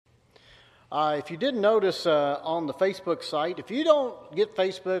If you didn't notice on the Facebook site, if you don't get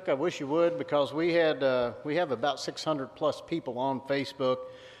Facebook, I wish you would, because we have about 600 plus people on Facebook,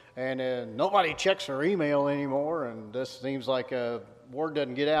 and nobody checks their email anymore, and this seems like word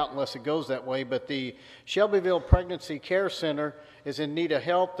doesn't get out unless it goes that way. But the Shelbyville Pregnancy Care Center is in need of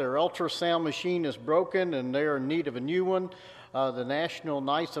help. Their ultrasound machine is broken, and they're in need of a new one. The National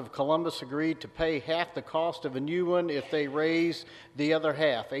Knights of Columbus agreed to pay half the cost of a new one if they raise the other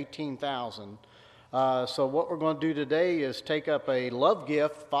half, $18,000. So what we're going to do today is take up a love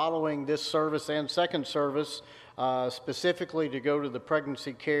gift following this service and second service, specifically to go to the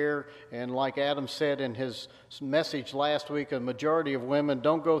pregnancy care. And like Adam said in his message last week, a majority of women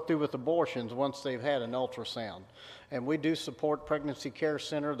don't go through with abortions once they've had an ultrasound. And we do support Pregnancy Care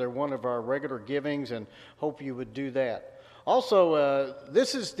Center. They're one of our regular givings, and hope you would do that. Also,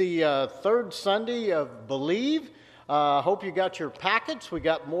 this is the third Sunday of Believe. Hope you got your packets. We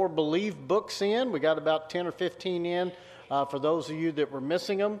got more Believe books in. We got about 10 or 15 in for those of you that were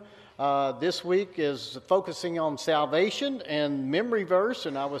missing them. This week is focusing on salvation and memory verse,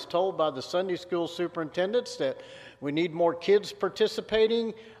 and I was told by the Sunday school superintendents that we need more kids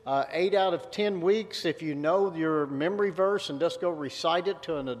participating. 8 out of 10 weeks, if you know your memory verse and just go recite it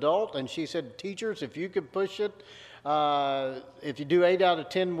to an adult. And she said, teachers, if you could push it, if you do 8 out of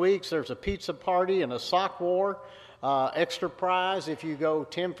 10 weeks, there's a pizza party and a sock war. Extra prize if you go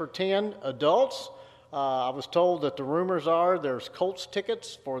 10 for 10 adults. I was told that the rumors are there's Colts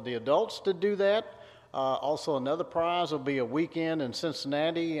tickets for the adults to do that. Also, another prize will be a weekend in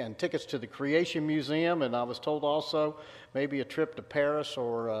Cincinnati and tickets to the Creation Museum. And I was told also maybe a trip to Paris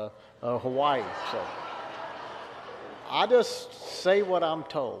or Hawaii. So I just say what I'm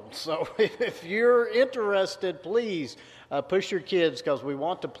told. So if you're interested, please push your kids, because we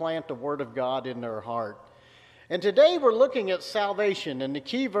want to plant the Word of God in their heart. And today we're looking at salvation, and the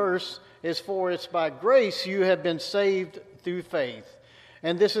key verse is, for it's by grace you have been saved through faith.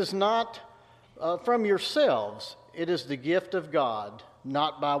 And this is not from yourselves. It is the gift of God,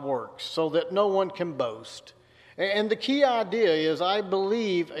 not by works, so that no one can boast. And the key idea is, I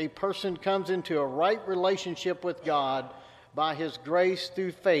believe a person comes into a right relationship with God by his grace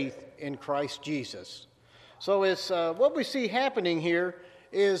through faith in Christ Jesus. So it's what we see happening here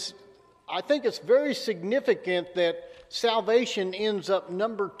is, I think it's very significant that salvation ends up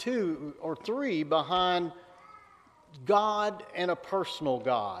number 2 or 3 behind God and a personal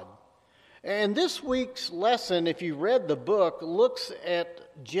God. And this week's lesson, if you read the book, looks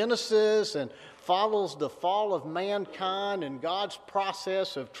at Genesis and follows the fall of mankind and God's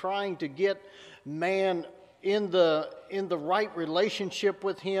process of trying to get man in the right relationship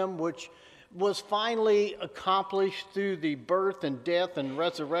with him, which was finally accomplished through the birth and death and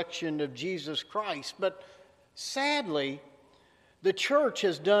resurrection of Jesus Christ. But sadly, the church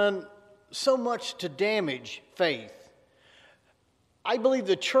has done so much to damage faith. I believe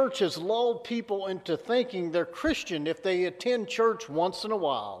the church has lulled people into thinking they're Christian if they attend church once in a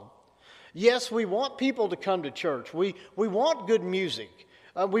while. Yes, we want people to come to church. We want good music.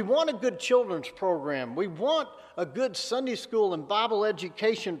 We want a good children's program. We want a good Sunday school and Bible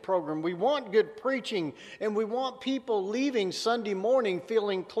education program. We want good preaching, and we want people leaving Sunday morning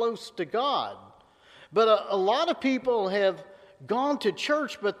feeling close to God. But a lot of people have gone to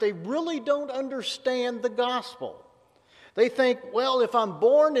church, but they really don't understand the gospel. They think, well, if I'm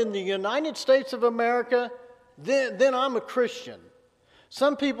born in the United States of America, then I'm a Christian.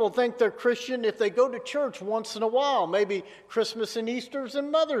 Some people think they're Christian if they go to church once in a while, maybe Christmas and Easter's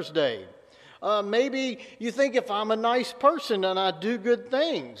and Mother's Day. Maybe you think if I'm a nice person and I do good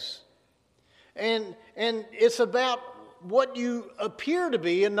things. And it's about what you appear to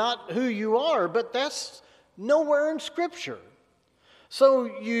be and not who you are, but that's nowhere in Scripture. So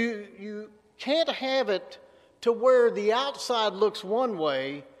you can't have it to where the outside looks one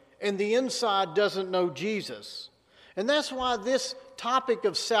way and the inside doesn't know Jesus. And that's why this topic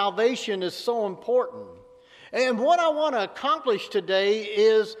of salvation is so important. And what I want to accomplish today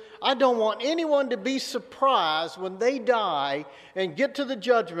is, I don't want anyone to be surprised when they die and get to the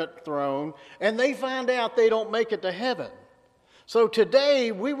judgment throne and they find out they don't make it to heaven. So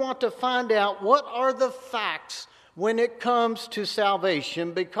today we want to find out what are the facts when it comes to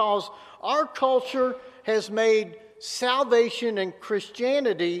salvation, because our culture has made salvation and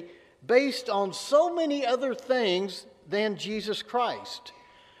Christianity based on so many other things than Jesus Christ.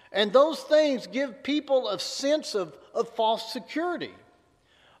 And those things give people a sense of false security.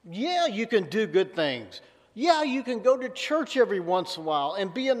 Yeah, you can do good things. Yeah, you can go to church every once in a while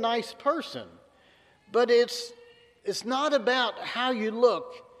and be a nice person. But it's not about how you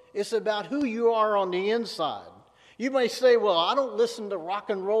look. It's about who you are on the inside. You may say, well, I don't listen to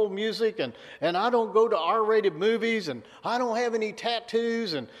rock and roll music, and I don't go to R-rated movies, and I don't have any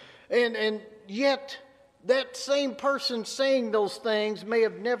tattoos, and yet that same person saying those things may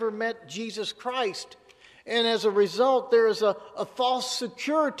have never met Jesus Christ. And as a result, there is a false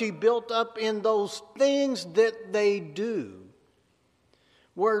security built up in those things that they do,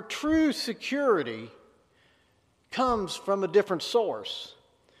 where true security comes from a different source.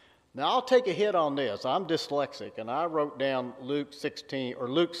 Now, I'll take a hit on this. I'm dyslexic, and I wrote down Luke 16 or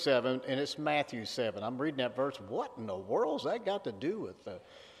Luke 7, and it's Matthew 7. I'm reading that verse. What in the world's that got to do with the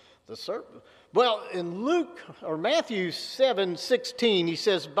serpent? Well, in Matthew 7:16, he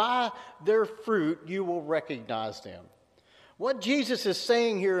says, "By their fruit you will recognize them." What Jesus is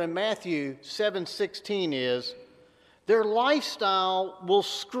saying here in Matthew 7:16 is, their lifestyle will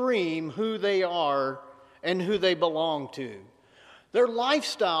scream who they are and who they belong to. Their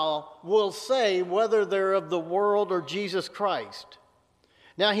lifestyle will say whether they're of the world or Jesus Christ.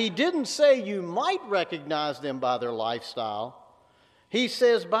 Now, he didn't say you might recognize them by their lifestyle. He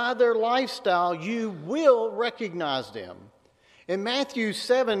says by their lifestyle you will recognize them. And Matthew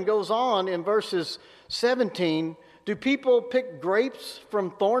 7 goes on in verses 17, do people pick grapes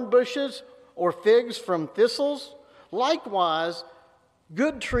from thorn bushes or figs from thistles? Likewise,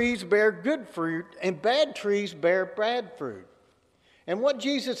 good trees bear good fruit, and bad trees bear bad fruit. And what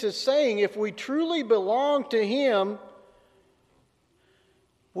Jesus is saying, if we truly belong to him,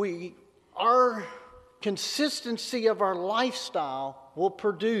 our consistency of our lifestyle will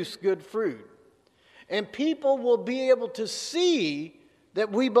produce good fruit. And people will be able to see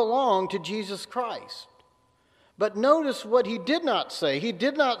that we belong to Jesus Christ. But notice what he did not say. He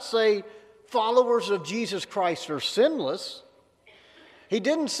did not say followers of Jesus Christ are sinless. He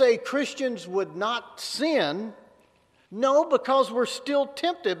didn't say Christians would not sin. No, because we're still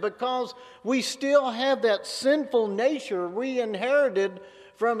tempted, because we still have that sinful nature we inherited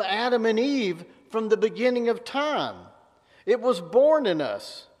from Adam and Eve from the beginning of time. It was born in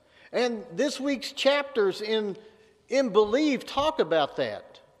us. And this week's chapters in Believe talk about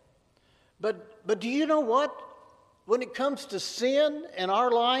that. But do you know what? When it comes to sin in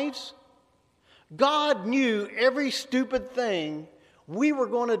our lives, God knew every stupid thing we were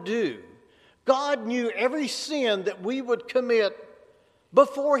going to do. God knew every sin that we would commit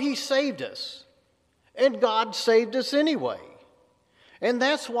before he saved us. And God saved us anyway. And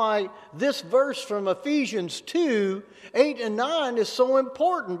that's why this verse from Ephesians 2, 8 and 9 is so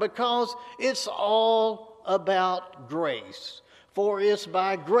important, because it's all about grace. For it's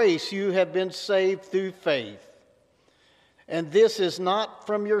by grace you have been saved through faith. And this is not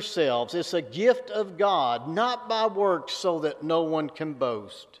from yourselves. It's a gift of God, not by works, so that no one can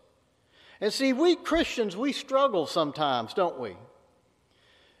boast. And see, we Christians, we struggle sometimes, don't we?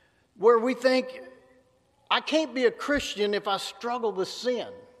 Where we think, I can't be a Christian if I struggle with sin.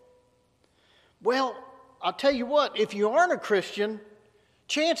 Well, I'll tell you what, if you aren't a Christian,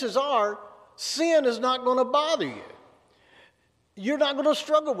 chances are sin is not going to bother you. You're not going to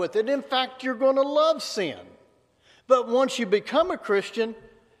struggle with it. In fact, you're going to love sin. But once you become a Christian,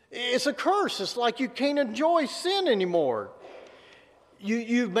 it's a curse. It's like you can't enjoy sin anymore.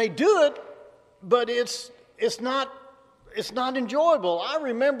 You may do it, but it's not enjoyable. I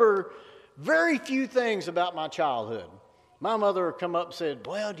remember very few things about my childhood. My mother would come up and said,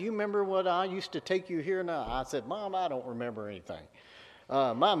 well, do you remember what I used to take you here now? I said, Mom, I don't remember anything.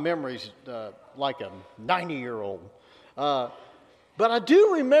 My memory's like a 90-year-old. But I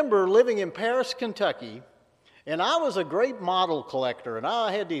do remember living in Paris, Kentucky, and I was a great model collector, and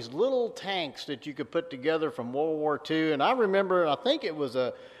I had these little tanks that you could put together from World War II. And I remember, I think it was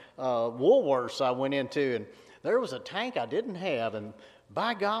a Woolworths I went into, and there was a tank I didn't have, and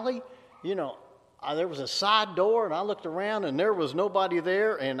by golly, you know, there was a side door, and I looked around, and there was nobody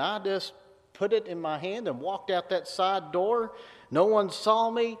there, and I just put it in my hand and walked out that side door. No one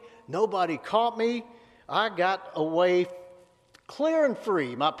saw me. Nobody caught me. I got away clear and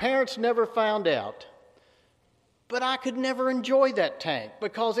free. My parents never found out. But I could never enjoy that tank,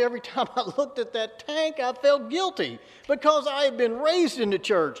 because every time I looked at that tank, I felt guilty, because I had been raised in the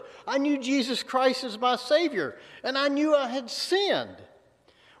church. I knew Jesus Christ as my Savior, and I knew I had sinned.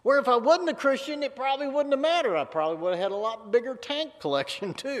 Where if I wasn't a Christian, it probably wouldn't have mattered. I probably would have had a lot bigger tank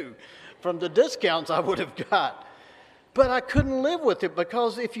collection too, from the discounts I would have got. But I couldn't live with it,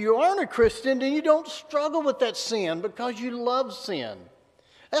 because if you aren't a Christian, then you don't struggle with that sin because you love sin.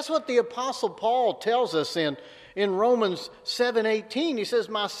 That's what the Apostle Paul tells us in Romans 7:18. He says,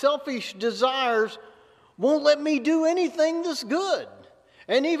 my selfish desires won't let me do anything that's good.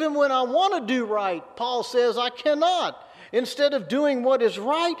 And even when I want to do right, Paul says, I cannot. Instead of doing what is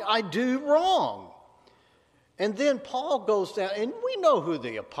right, I do wrong. And then Paul goes down, and we know who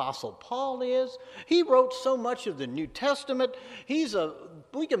the Apostle Paul is. He wrote so much of the New Testament.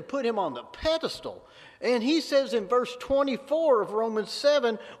 We can put him on the pedestal. And he says in verse 24 of Romans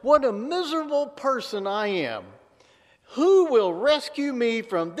 7, "What a miserable person I am. Who will rescue me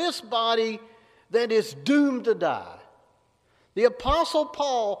from this body that is doomed to die?" The Apostle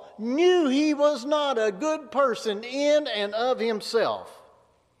Paul knew he was not a good person in and of himself.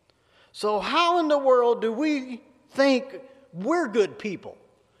 So how in the world do we think we're good people?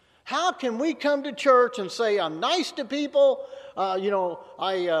 How can we come to church and say, I'm nice to people,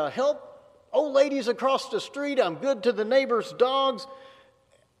 I help old ladies across the street, I'm good to the neighbor's dogs,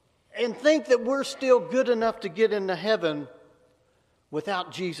 and think that we're still good enough to get into heaven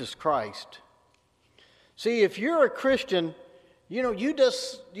without Jesus Christ? See, if you're a Christian, you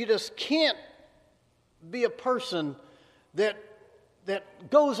just can't be a person that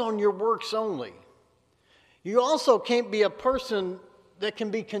goes on your works only. You also can't be a person that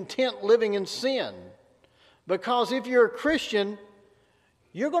can be content living in sin. Because if you're a Christian,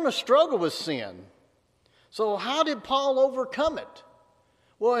 you're going to struggle with sin. So how did Paul overcome it?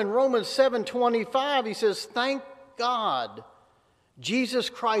 Well, in Romans 7:25, he says, "Thank God, Jesus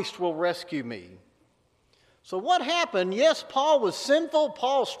Christ will rescue me." So what happened? Yes, Paul was sinful.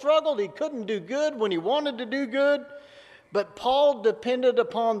 Paul struggled. He couldn't do good when he wanted to do good. But Paul depended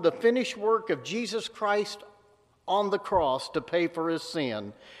upon the finished work of Jesus Christ on the cross to pay for his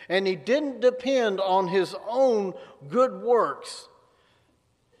sin. And he didn't depend on his own good works.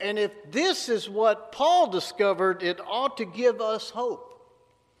 And if this is what Paul discovered, it ought to give us hope.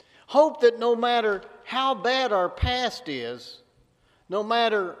 Hope that no matter how bad our past is, no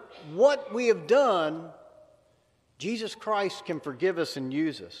matter what we have done, Jesus Christ can forgive us and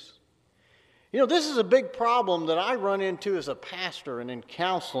use us. This is a big problem that I run into as a pastor and in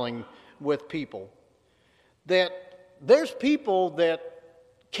counseling with people. That there's people that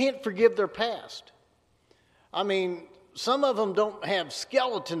can't forgive their past. I mean, some of them don't have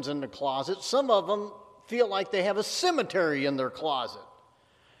skeletons in the closet. Some of them feel like they have a cemetery in their closet.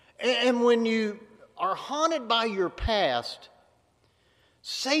 And when you are haunted by your past,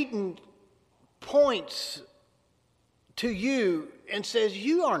 Satan points to you and says,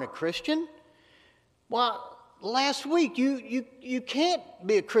 "You aren't a Christian. Well, last week you can't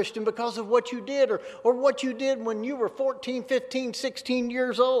be a Christian because of what you did or what you did when you were 14, 15, 16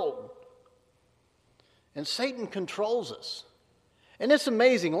 years old." And Satan controls us. And it's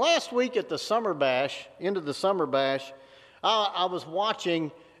amazing. Last week at the Summer Bash, end of the Summer Bash, I was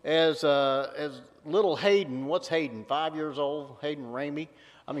watching as little Hayden, what's Hayden, 5 years old, Hayden Ramey.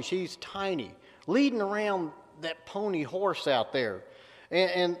 I mean, she's tiny, leading around that pony horse out there.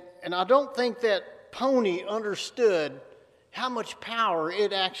 And I don't think that pony understood how much power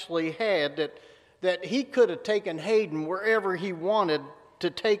it actually had, that he could have taken Hayden wherever he wanted to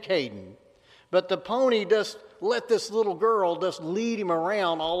take Hayden. But the pony just let this little girl just lead him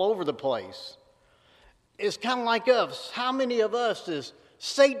around all over the place. It's kind of like us. How many of us is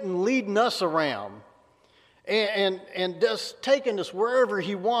Satan leading us around and just taking us wherever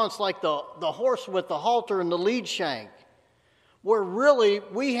he wants, like the horse with the halter and the lead shank, where really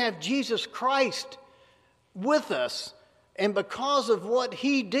we have Jesus Christ with us, and because of what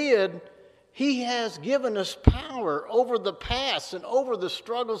he did, he has given us power over the past and over the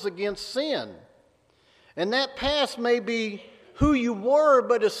struggles against sin. And that past may be who you were,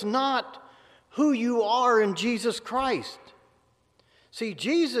 but it's not who you are in Jesus Christ. See,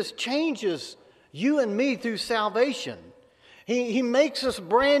 Jesus changes you and me through salvation. He makes us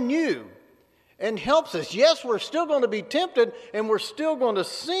brand new and helps us. Yes, we're still going to be tempted and we're still going to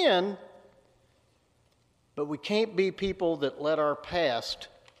sin, but we can't be people that let our past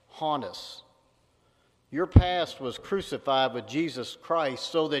haunt us. Your past was crucified with Jesus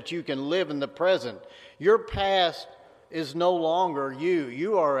Christ so that you can live in the present. Your past is no longer you.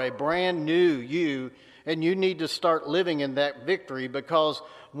 You are a brand new you, and you need to start living in that victory, because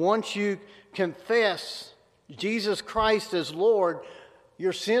once you confess Jesus Christ as Lord,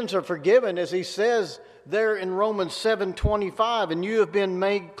 your sins are forgiven, as he says there in Romans 7:25, and you have been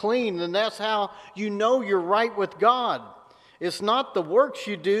made clean, and that's how you know you're right with God. It's not the works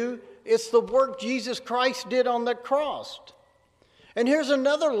you do, it's the work Jesus Christ did on the cross. And here's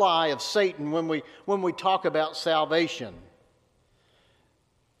another lie of Satan when we talk about salvation.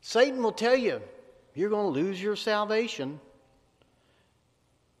 Satan will tell you, you're going to lose your salvation.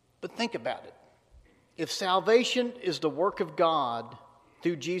 But think about it. If salvation is the work of God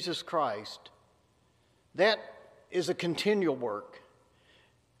through Jesus Christ, that is a continual work.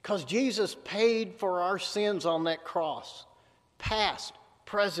 Because Jesus paid for our sins on that cross, past,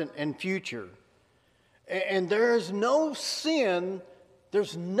 present, and future. And there is no sin,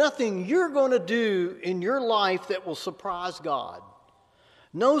 there's nothing you're going to do in your life that will surprise God.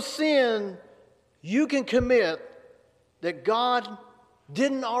 No sin you can commit that God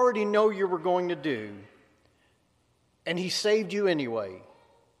didn't already know you were going to do. And He saved you anyway.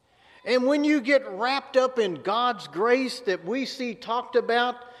 And when you get wrapped up in God's grace that we see talked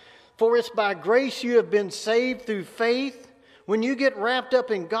about, for it's by grace you have been saved through faith. When you get wrapped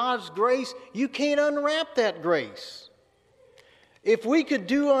up in God's grace, you can't unwrap that grace. If we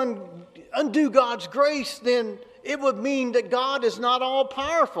could undo God's grace, then it would mean that God is not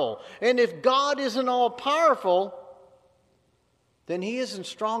all-powerful. And if God isn't all-powerful, then He isn't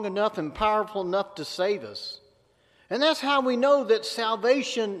strong enough and powerful enough to save us. And that's how we know that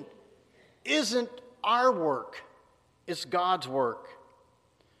salvation isn't our work, it's God's work.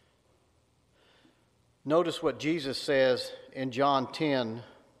 Notice what Jesus says in John 10.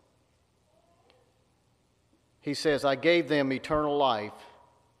 He says, I gave them eternal life,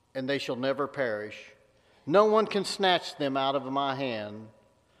 and they shall never perish. No one can snatch them out of my hand.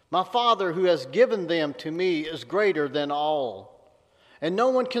 My Father who has given them to me is greater than all, and no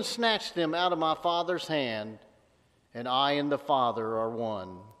one can snatch them out of my Father's hand, and I and the Father are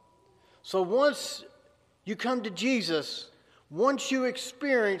one. So once you come to Jesus, once you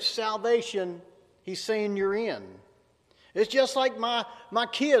experience salvation, He's saying you're in. It's just like my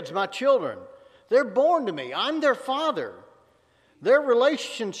kids, my children. They're born to me. I'm their father. Their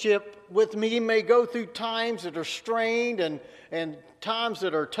relationship with me may go through times that are strained and times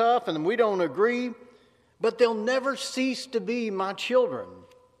that are tough and we don't agree, but they'll never cease to be my children.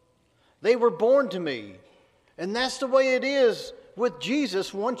 They were born to me. And that's the way it is with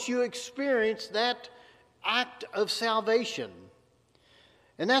Jesus once you experience that act of salvation.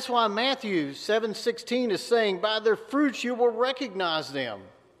 And that's why Matthew 7:16 is saying, by their fruits you will recognize them.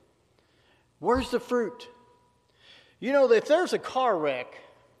 Where's the fruit? You know, if there's a car wreck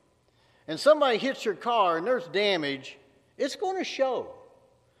and somebody hits your car and there's damage, it's going to show.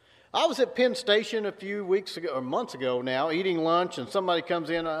 I was at Penn Station a few weeks ago, or months ago now, eating lunch, and somebody comes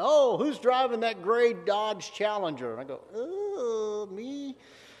in, oh, who's driving that gray Dodge Challenger? And I go, oh, me?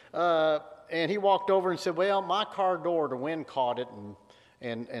 And he walked over and said, well, my car door, the wind caught it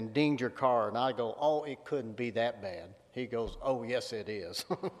and dinged your car. And I go, oh, it couldn't be that bad. He goes, oh, yes, it is.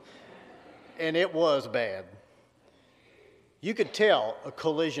 And it was bad. You could tell a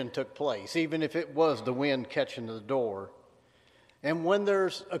collision took place, even if it was the wind catching the door. And when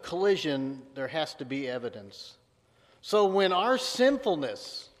there's a collision, there has to be evidence. So when our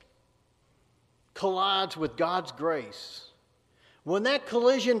sinfulness collides with God's grace, when that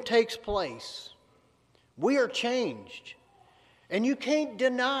collision takes place, we are changed. And you can't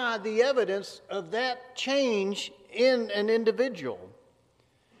deny the evidence of that change in an individual.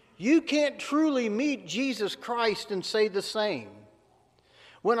 You can't truly meet Jesus Christ and say the same.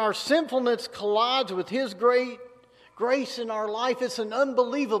 When our sinfulness collides with His great grace in our life, it's an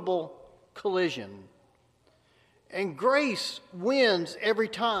unbelievable collision. And grace wins every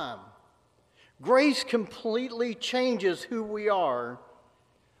time. Grace completely changes who we are.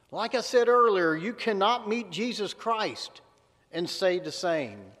 Like I said earlier, you cannot meet Jesus Christ and say the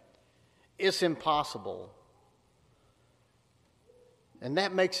same. It's impossible. And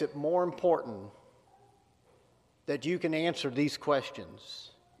that makes it more important that you can answer these questions.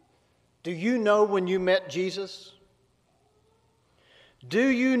 Do you know when you met Jesus? Do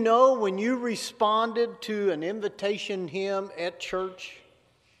you know when you responded to an invitation hymn at church?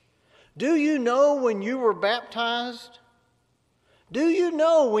 Do you know when you were baptized? Do you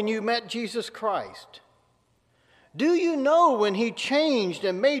know when you met Jesus Christ? Do you know when He changed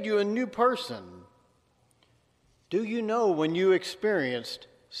and made you a new person? Do you know when you experienced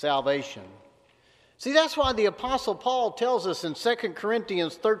salvation? See, that's why the Apostle Paul tells us in 2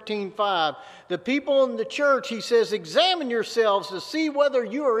 Corinthians 13:5, the people in the church, he says, examine yourselves to see whether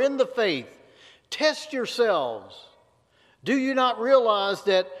you are in the faith. Test yourselves. Do you not realize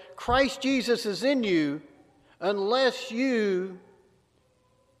that Christ Jesus is in you unless you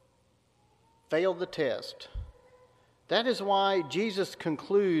fail the test? That is why Jesus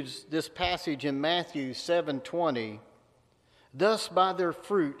concludes this passage in Matthew 7:20, thus by their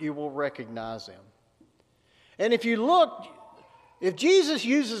fruit you will recognize them. And if you look, if Jesus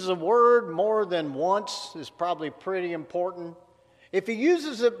uses a word more than once, it's probably pretty important. If He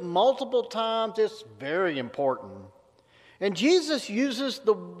uses it multiple times, it's very important. And Jesus uses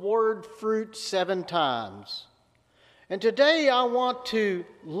the word fruit 7 times. And today I want to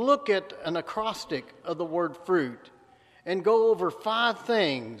look at an acrostic of the word fruit and go over 5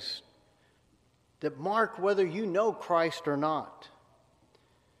 things that mark whether you know Christ or not.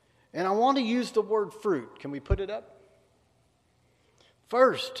 And I want to use the word fruit. Can we put it up?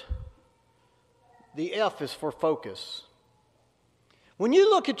 First, the F is for focus. When you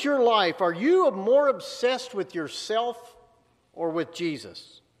look at your life, are you more obsessed with yourself or with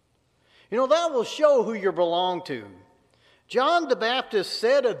Jesus? You know, that will show who you belong to. John the Baptist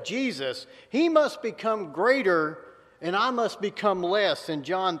said of Jesus, he must become greater and I must become less in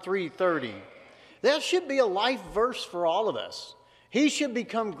John 3:30. That should be a life verse for all of us. He should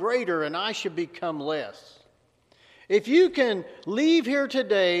become greater and I should become less. If you can leave here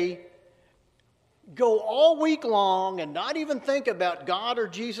today, go all week long and not even think about God or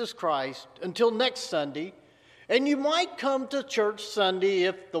Jesus Christ until next Sunday, and you might come to church Sunday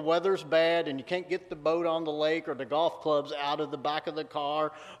if the weather's bad and you can't get the boat on the lake or the golf clubs out of the back of the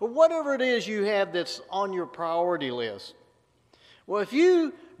car or whatever it is you have that's on your priority list. Well, if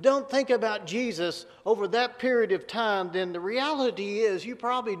you don't think about Jesus over that period of time, then the reality is you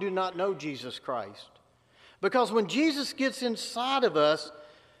probably do not know Jesus Christ. Because when Jesus gets inside of us,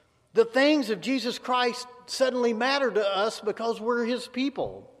 the things of Jesus Christ suddenly matter to us because we're his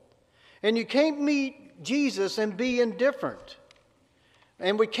people. And you can't meet Jesus and be indifferent.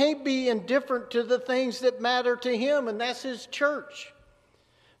 And we can't be indifferent to the things that matter to him, and that's his church.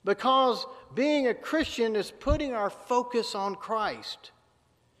 Because being a Christian is putting our focus on Christ.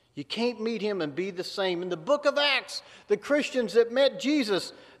 You can't meet him and be the same. In the book of Acts, the Christians that met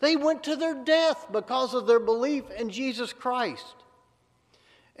Jesus, they went to their death because of their belief in Jesus Christ.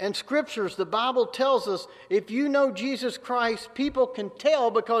 And scriptures, the Bible tells us, if you know Jesus Christ, people can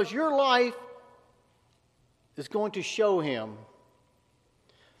tell because your life is going to show him.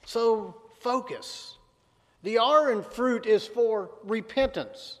 So focus. The R in fruit is for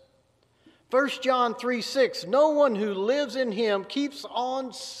repentance. 1 John 3:6, no one who lives in him keeps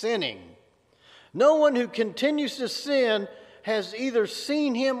on sinning. No one who continues to sin has either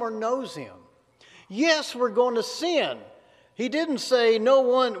seen him or knows him. Yes, we're going to sin. He didn't say no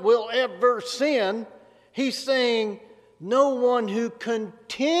one will ever sin. He's saying no one who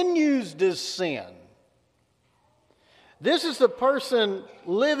continues to sin. This is the person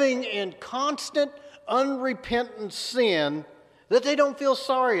living in constant, unrepentant sin that they don't feel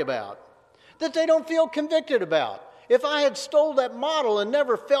sorry about, that they don't feel convicted about. If I had stole that model and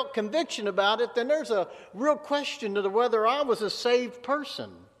never felt conviction about it, then there's a real question to whether I was a saved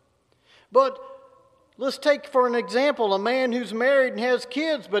person. But let's take for an example a man who's married and has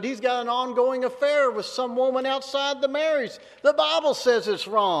kids, but he's got an ongoing affair with some woman outside the marriage. The Bible says it's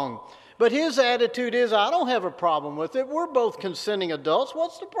wrong. But his attitude is, I don't have a problem with it. We're both consenting adults.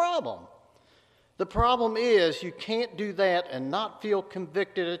 What's the problem? The problem is you can't do that and not feel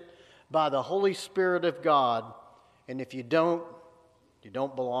convicted by the Holy Spirit of God. And if you don't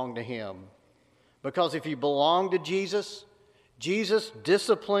belong to him. Because if you belong to Jesus, Jesus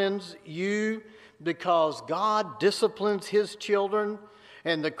disciplines you because God disciplines his children,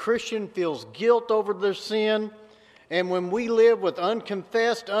 and the Christian feels guilt over their sin. And when we live with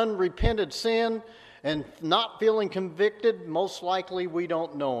unconfessed, unrepented sin and not feeling convicted, most likely we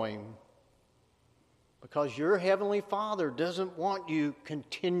don't know him. Because your Heavenly Father doesn't want you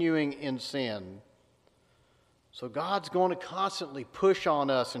continuing in sin. So God's going to constantly push on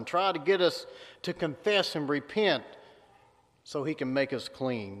us and try to get us to confess and repent so he can make us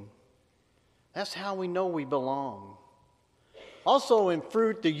clean. That's how we know we belong. Also in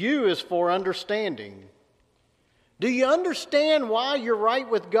fruit, the U is for understanding. Do you understand why you're right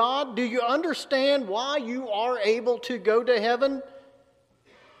with God? Do you understand why you are able to go to heaven?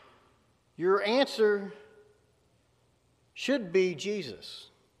 Your answer should be Jesus.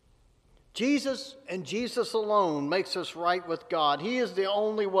 Jesus and Jesus alone makes us right with God. He is the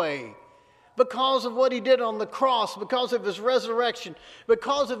only way. Because of what he did on the cross, because of his resurrection,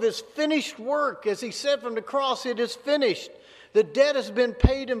 because of his finished work, as he said from the cross, it is finished. The debt has been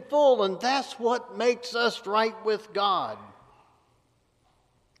paid in full, and that's what makes us right with God.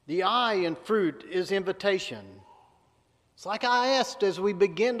 The I in fruit is invitation. It's like I asked as we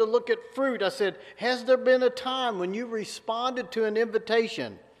begin to look at fruit, I said, has there been a time when you responded to an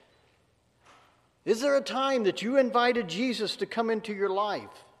invitation? Is there a time that you invited Jesus to come into your life?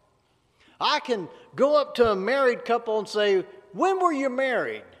 I can go up to a married couple and say, when were you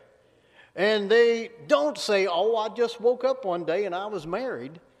married? And they don't say, oh, I just woke up one day and I was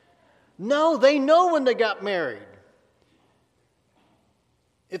married. No, they know when they got married.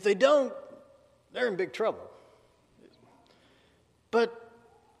 If they don't, they're in big trouble. But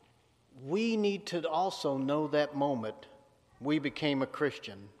we need to also know that moment we became a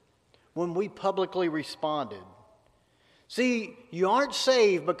Christian, when we publicly responded. See, you aren't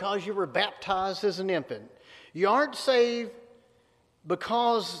saved because you were baptized as an infant. You aren't saved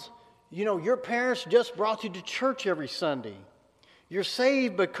because You know, your parents just brought you to church every Sunday. You're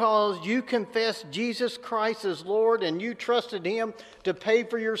saved because you confessed Jesus Christ as Lord and you trusted Him to pay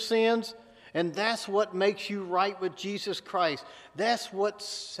for your sins. And that's what makes you right with Jesus Christ. That's what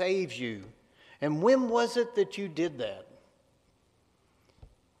saves you. And when was it that you did that?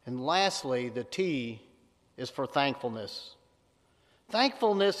 And lastly, the T is for thankfulness.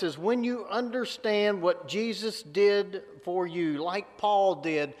 Thankfulness is when you understand what Jesus did for you, like Paul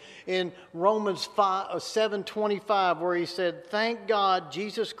did in Romans 7:25, where he said, "Thank God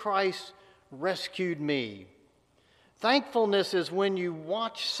Jesus Christ rescued me." Thankfulness is when you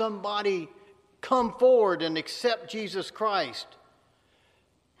watch somebody come forward and accept Jesus Christ.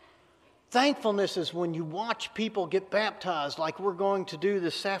 Thankfulness is when you watch people get baptized, like we're going to do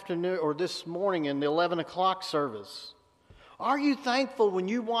this afternoon or this morning in the 11 o'clock service. Are you thankful when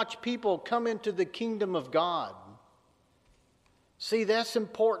you watch people come into the kingdom of God? See, that's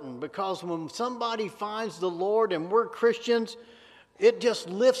important because when somebody finds the Lord and we're Christians, it just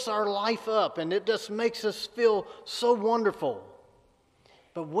lifts our life up and it just makes us feel so wonderful.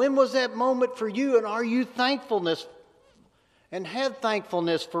 But when was that moment for you, and are you thankfulness and have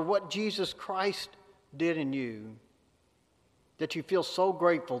thankfulness for what Jesus Christ did in you, that you feel so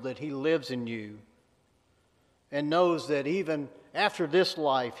grateful that He lives in you and knows that even after this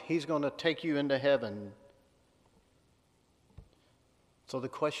life, He's going to take you into heaven? So the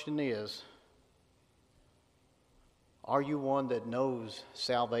question is, are you one that knows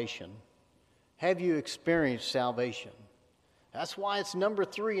salvation? Have you experienced salvation? That's why it's number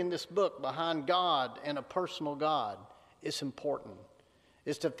 3 in this book, behind God and a personal God. It's important.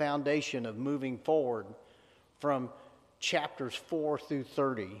 It's the foundation of moving forward from chapters 4 through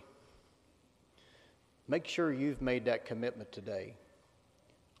 30. Make sure you've made that commitment today.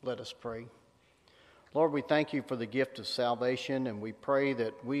 Let us pray. Lord, we thank You for the gift of salvation, and we pray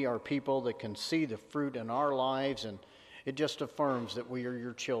that we are people that can see the fruit in our lives, and it just affirms that we are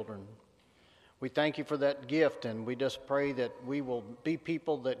Your children. We thank You for that gift, and we just pray that we will be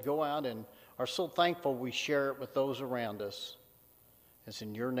people that go out and are so thankful we share it with those around us. It's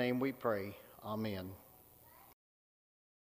in Your name we pray. Amen.